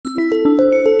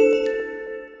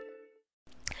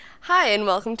Hi, and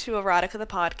welcome to Erotica the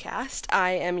Podcast. I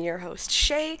am your host,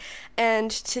 Shay,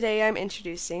 and today I'm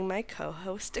introducing my co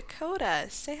host, Dakota.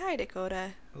 Say hi,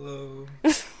 Dakota. Hello.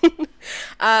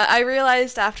 I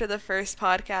realized after the first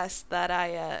podcast that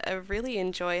I really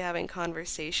enjoy having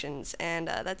conversations, and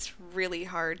that's really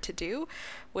hard to do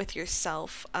with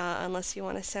yourself unless you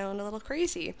want to sound a little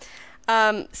crazy.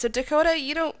 So, Dakota,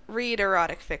 you don't read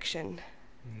erotic fiction.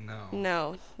 No.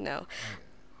 No, no.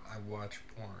 I watch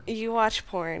porn. You watch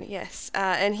porn, yes.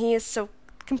 And he is so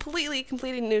completely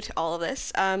new to all of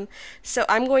this. So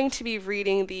I'm going to be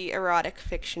reading the erotic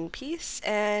fiction piece,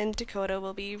 and Dakota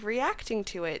will be reacting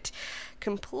to it,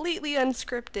 completely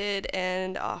unscripted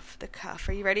and off the cuff.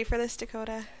 Are you ready for this,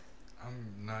 Dakota?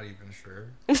 I'm not even sure.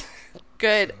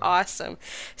 Good, So, awesome.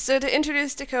 So to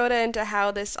introduce Dakota into how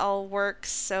this all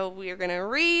works, so we're going to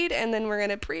read and then we're going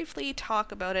to briefly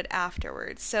talk about it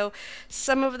afterwards. So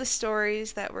some of the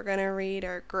stories that we're going to read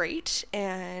are great,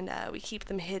 and we keep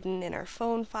them hidden in our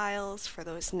phone files for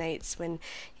those nights when,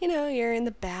 you're in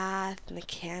the bath and the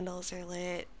candles are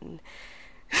lit and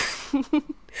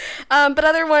but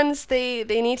other ones, they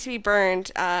need to be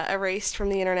burned, erased from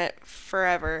the internet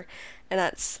forever, and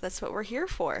that's what we're here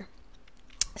for.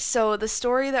 So the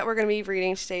story that we're going to be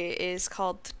reading today is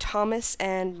called Thomas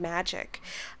and Magic.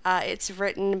 It's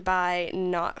written by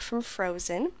Not From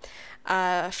Frozen,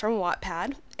 from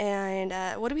Wattpad. And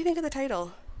what do we think of the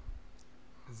title?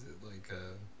 is it like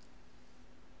a.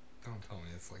 Don't tell me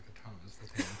it's like a Thomas the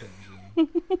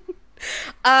Tank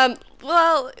Engine.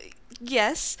 Well,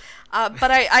 yes, but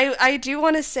I do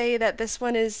want to say that this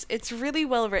one it's really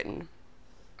well written.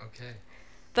 Okay.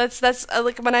 That's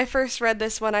like when I first read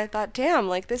this one, I thought, damn,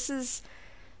 like this is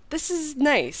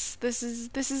nice. This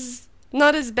is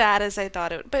not as bad as I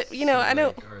thought it would. But So, I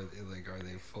don't are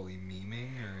they fully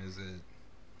memeing, or is it.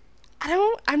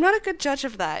 I'm not a good judge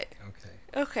of that.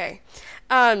 Okay. Okay.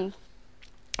 Um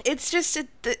it's just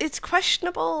it's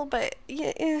questionable, but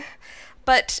yeah.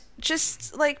 But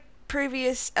just like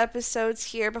previous episodes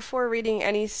here, before reading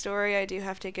any story, I do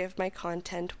have to give my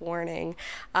content warning.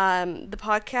 The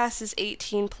podcast is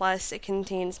 18 plus. It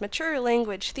contains mature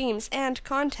language, themes, and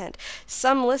content.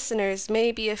 Some listeners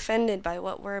may be offended by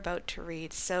what we're about to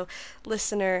read, so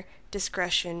listener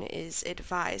discretion is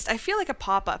advised. I feel like a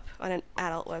pop-up on an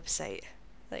adult website.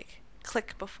 Like,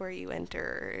 click before you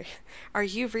enter. Are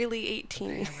you really They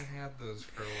 18? haven't had those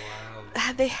for a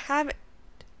while. They have.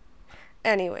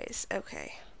 Anyways,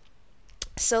 okay.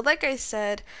 So, like I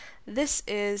said, this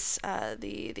is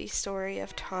the story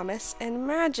of Thomas and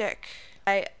Magic.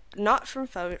 Not from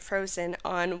Frozen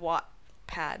on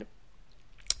Wattpad.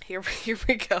 Here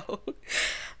we go.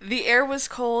 The air was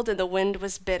cold and the wind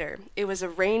was bitter. It was a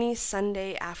rainy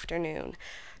Sunday afternoon.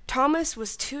 Thomas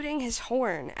was tooting his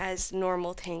horn as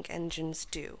normal tank engines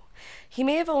do. He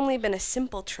may have only been a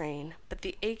simple train, but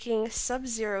the aching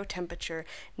sub-zero temperature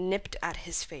nipped at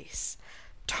his face.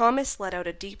 Thomas let out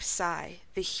a deep sigh,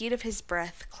 the heat of his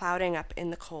breath clouding up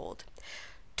in the cold.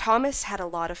 Thomas had a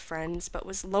lot of friends, but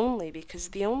was lonely because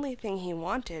the only thing he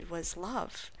wanted was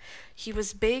love. He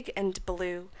was big and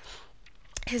blue.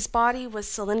 His body was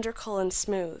cylindrical and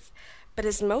smooth, but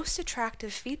his most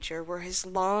attractive feature were his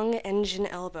long engine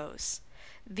elbows.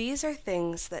 These are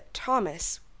things that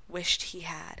Thomas wished he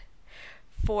had.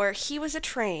 For he was a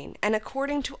train, and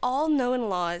according to all known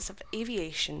laws of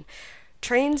aviation,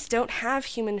 trains don't have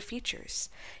human features.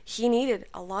 He needed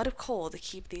a lot of coal to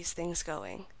keep these things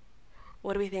going.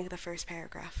 What do we think of the first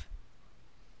paragraph?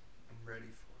 I'm ready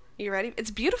for You ready? It's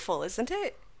beautiful, isn't it?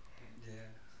 it. Yeah.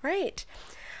 Right.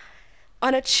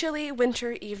 On a chilly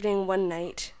winter evening one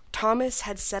night, Thomas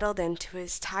had settled into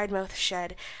his Tidemouth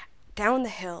shed down the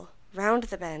hill, round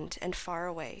the bend, and far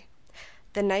away.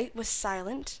 The night was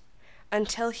silent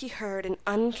until he heard an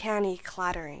uncanny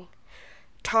clattering.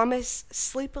 Thomas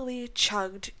sleepily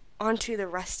chugged onto the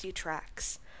rusty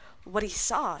tracks. What he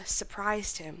saw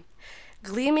surprised him.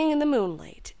 Gleaming in the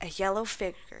moonlight, a yellow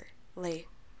figure lay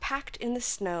packed in the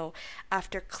snow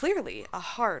after clearly a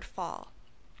hard fall.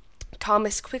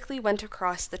 Thomas quickly went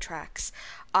across the tracks,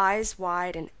 eyes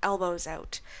wide and elbows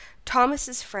out.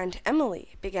 Thomas's friend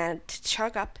Emily began to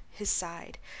chug up his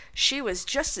side. She was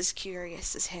just as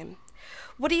curious as him.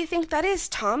 "What do you think that is,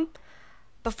 Tom?"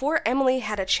 Before Emily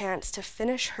had a chance to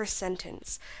finish her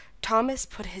sentence, Thomas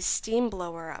put his steam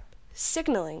blower up,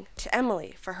 signaling to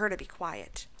Emily for her to be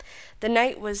quiet. The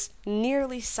night was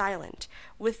nearly silent,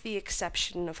 with the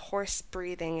exception of hoarse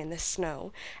breathing in the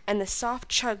snow and the soft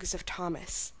chugs of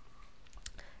Thomas.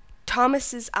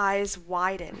 Thomas's eyes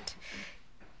widened.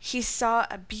 He saw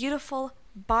a beautiful,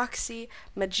 boxy,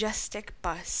 majestic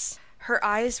bus. Her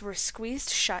eyes were squeezed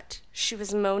shut. She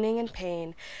was moaning in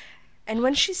pain. And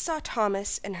when she saw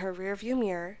Thomas in her rearview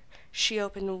mirror, she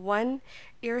opened one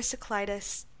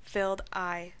irisoclitus-filled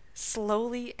eye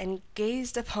slowly and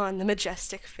gazed upon the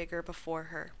majestic figure before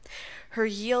her. Her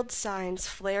yield signs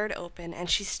flared open, and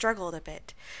she struggled a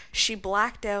bit. She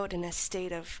blacked out in a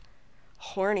state of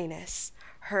horniness,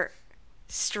 her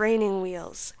straining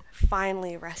wheels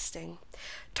finally resting.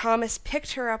 Thomas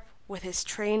picked her up with his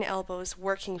trained elbows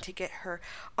working to get her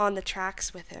on the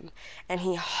tracks with him, and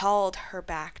he hauled her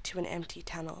back to an empty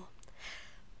tunnel.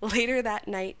 Later that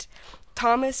night,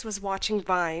 Thomas was watching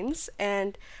Vines,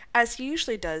 and as he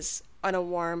usually does on a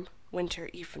warm winter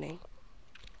evening,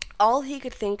 all he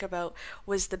could think about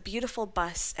was the beautiful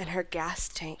bus and her gas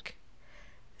tank.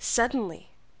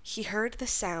 Suddenly, he heard the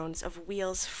sounds of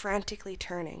wheels frantically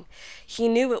turning. He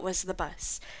knew it was the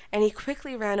bus, and he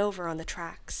quickly ran over on the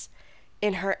tracks.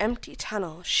 In her empty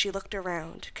tunnel, she looked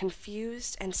around,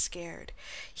 confused and scared.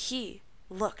 He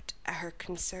looked at her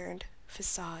concerned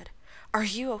facade. "Are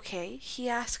you okay?" he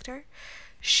asked her.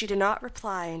 She did not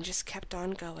reply and just kept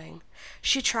on going.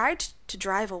 She tried to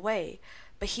drive away,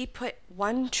 but he put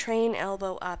one trained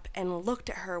elbow up and looked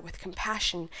at her with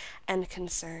compassion and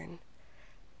concern.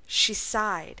 She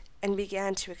sighed and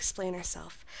began to explain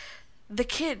herself. "The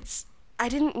kids, I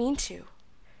didn't mean to."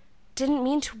 "Didn't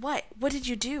mean to what? What did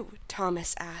you do?"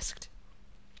 Thomas asked.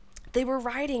 "They were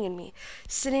riding in me,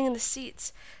 sitting in the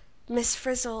seats. Miss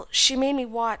Frizzle, she made me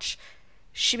watch."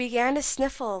 She began to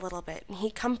sniffle a little bit, and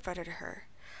he comforted her.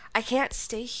 "I can't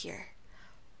stay here."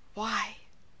 "Why?"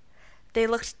 They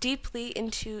looked deeply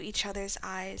into each other's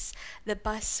eyes. The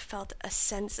bus felt a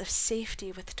sense of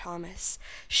safety with Thomas.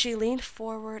 She leaned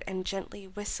forward and gently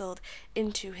whistled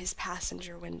into his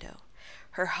passenger window.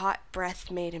 Her hot breath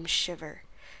made him shiver.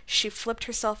 She flipped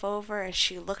herself over and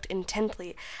she looked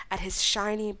intently at his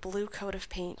shiny blue coat of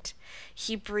paint.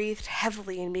 He breathed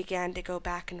heavily and began to go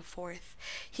back and forth.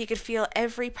 He could feel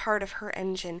every part of her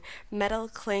engine, metal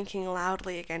clanking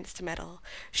loudly against metal.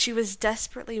 She was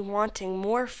desperately wanting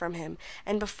more from him,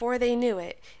 and before they knew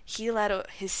it, he let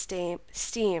out his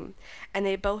steam, and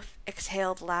they both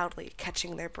exhaled loudly,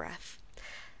 catching their breath.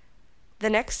 The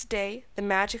next day, the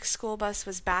magic school bus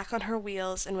was back on her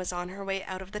wheels and was on her way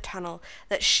out of the tunnel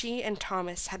that she and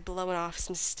Thomas had blown off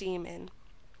some steam in.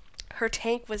 Her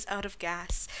tank was out of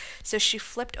gas, so she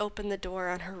flipped open the door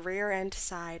on her rear end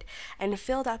side and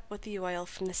filled up with the oil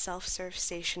from the self-serve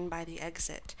station by the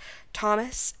exit.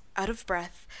 Thomas, out of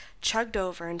breath, chugged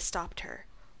over and stopped her.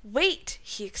 "Wait!"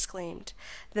 he exclaimed.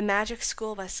 The magic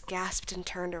school bus gasped and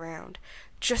turned around.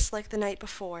 Just like the night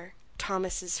before,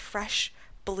 Thomas's fresh,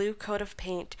 blue coat of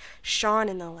paint shone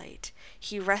in the light.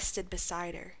 He rested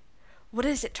beside her. "What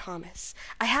is it, Thomas?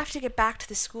 I have to get back to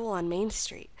the school on Main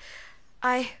Street."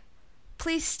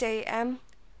 Please stay, Em."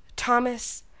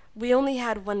 "Thomas, we only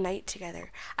had one night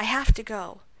together. I have to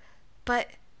go."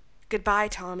 "But—" "Goodbye,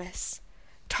 Thomas."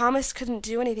 Thomas couldn't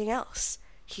do anything else.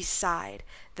 He sighed.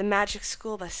 The magic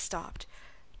school bus stopped.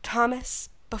 "Thomas,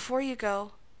 before you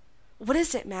go—" "What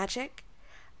is it, Magic?"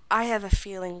 "I have a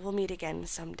feeling we'll meet again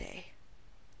someday."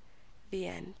 The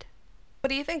end. What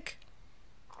do you think?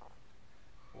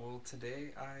 Well,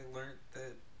 today I learned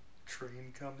that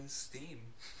train come as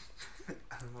steam. I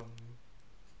don't.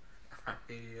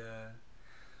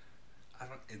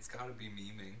 It's got to be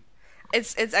memeing.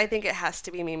 It's. I think it has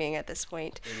to be memeing at this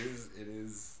point. It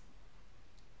is.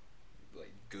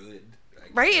 Like good.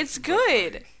 Right? It's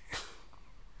good.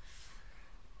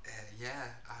 Like,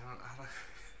 yeah. I don't.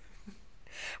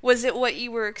 Was it what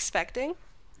you were expecting?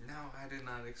 No, I did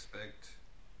not expect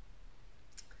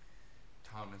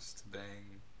Thomas to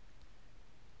bang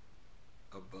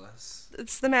a bus.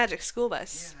 It's the magic school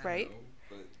bus, Yeah, right? I know,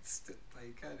 but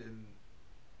I didn't.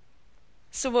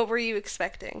 So what were you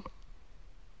expecting?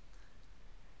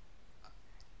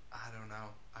 I don't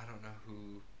know. I don't know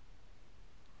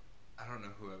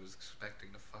who I was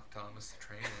expecting to fuck Thomas the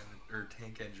train or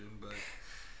tank engine, but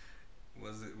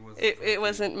it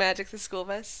wasn't Magic the school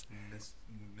bus?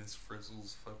 Miss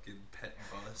Frizzle's fucking pet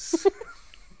bus.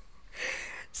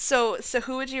 So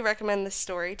who would you recommend this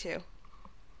story to?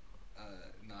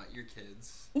 Not your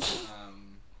kids.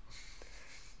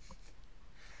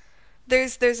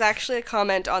 There's actually a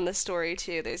comment on the story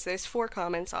too. There's 4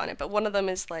 comments on it, but one of them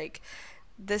is like,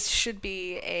 this should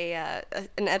be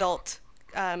an adult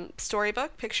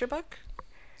storybook, picture book.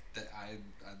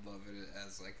 I'd love it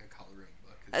as like a coloring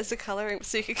book. As a coloring,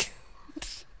 so you could.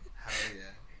 Hell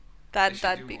yeah. That'd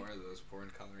do be more of those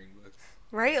porn coloring books.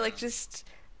 right. Like just.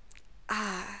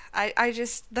 I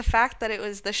just, the fact that it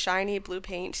was the shiny blue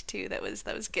paint too that was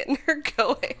getting her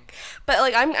going. But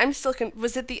like I'm still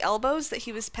was it the elbows that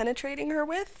he was penetrating her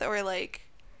with, or like?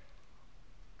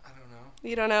 I don't know.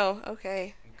 You don't know.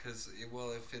 Okay. It because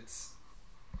if it's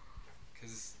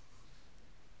because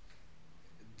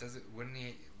does it wouldn't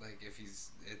he like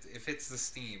if it's the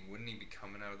steam, wouldn't he be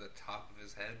coming out of the top of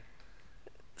his head?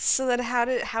 So then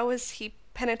how was he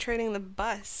penetrating the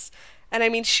bus? And I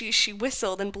mean, she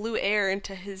whistled and blew air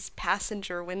into his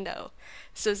passenger window.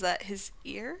 So is that his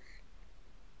ear?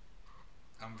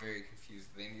 I'm very confused.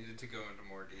 They needed to go into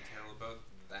more detail about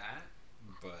that,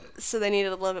 but So they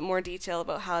needed a little bit more detail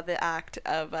about how the act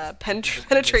of the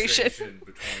penetration.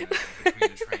 between a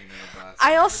train and a bus.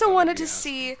 I never also thought I'd wanted be to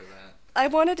asking see. for that. I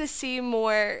wanted to see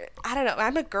more. I don't know.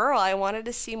 I'm a girl. I wanted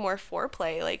to see more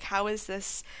foreplay. Like, how is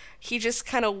this? He just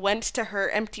kind of went to her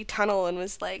empty tunnel and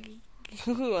was like,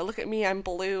 "Ooh, look at me. I'm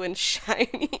blue and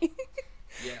shiny."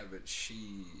 Yeah, but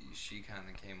she kind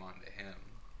of came on to him.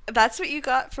 That's what you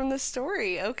got from the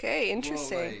story. Okay,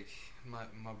 interesting. Well,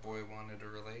 like my boy wanted a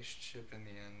relationship in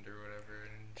the end or whatever,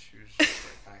 and she was just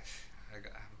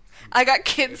like, I got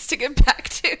kids to get back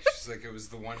to. She's like, it was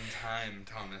the one time,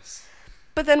 Thomas.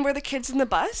 But then were the kids in the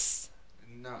bus?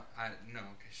 No,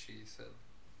 because she said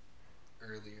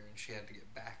earlier, and she had to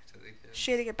get back to the kids.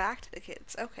 She had to get back to the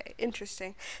kids. Okay,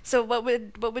 interesting. So what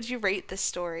would you rate this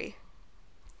story?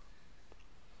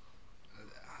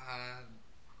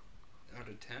 Out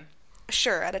of 10.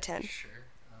 Sure, out of 10. Sure.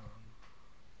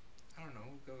 I don't know.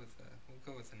 We'll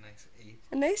go with a nice 8.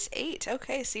 A nice 8.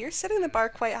 Okay, so you're setting the bar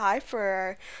quite high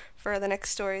for the next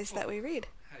stories that we read.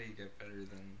 How do you get better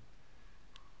than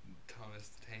Thomas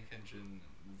the Tank Engine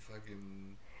and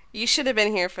fucking... You should have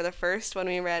been here for the first one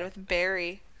we read with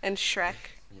Barry and Shrek.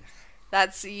 Yeah, I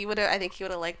think you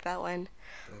would have liked that one.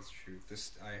 that's true.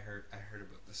 I heard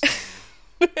about this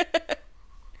story.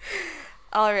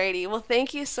 Alrighty, well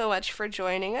thank you so much for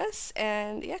joining us,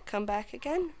 and yeah, come back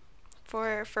again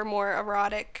for more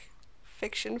erotic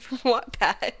fiction from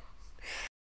Wattpad.